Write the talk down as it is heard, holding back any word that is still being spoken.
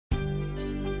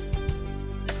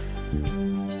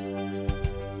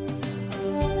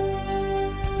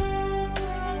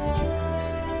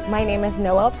My name is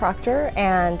Noel Proctor,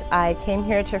 and I came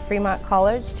here to Fremont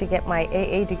College to get my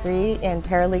AA degree in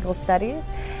Paralegal Studies,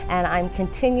 and I'm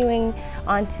continuing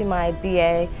on to my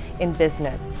BA in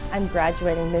Business. I'm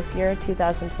graduating this year,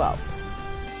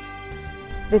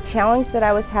 2012. The challenge that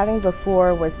I was having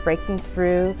before was breaking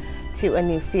through to a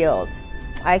new field.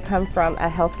 I come from a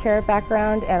healthcare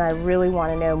background, and I really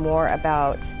want to know more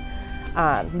about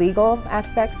legal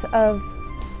aspects of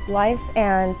life,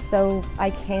 and so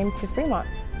I came to Fremont.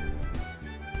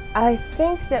 I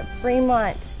think that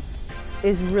Fremont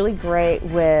is really great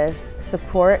with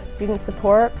support, student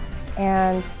support,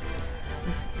 and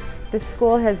this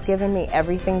school has given me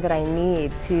everything that I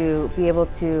need to be able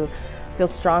to feel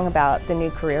strong about the new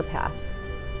career path.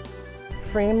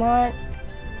 Fremont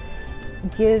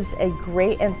gives a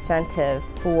great incentive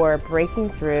for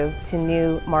breaking through to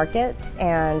new markets,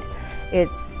 and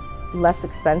it's less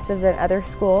expensive than other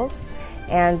schools,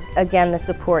 and again, the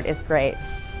support is great.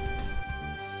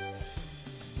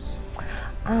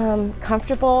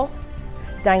 Comfortable,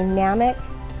 dynamic,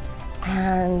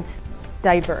 and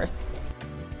diverse.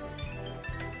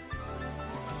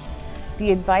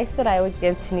 The advice that I would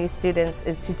give to new students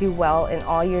is to do well in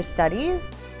all your studies.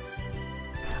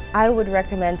 I would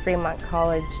recommend Fremont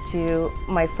College to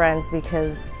my friends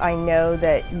because I know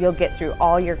that you'll get through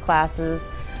all your classes.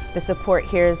 The support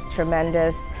here is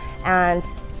tremendous, and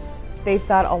they've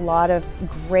got a lot of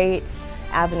great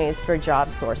avenues for job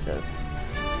sources.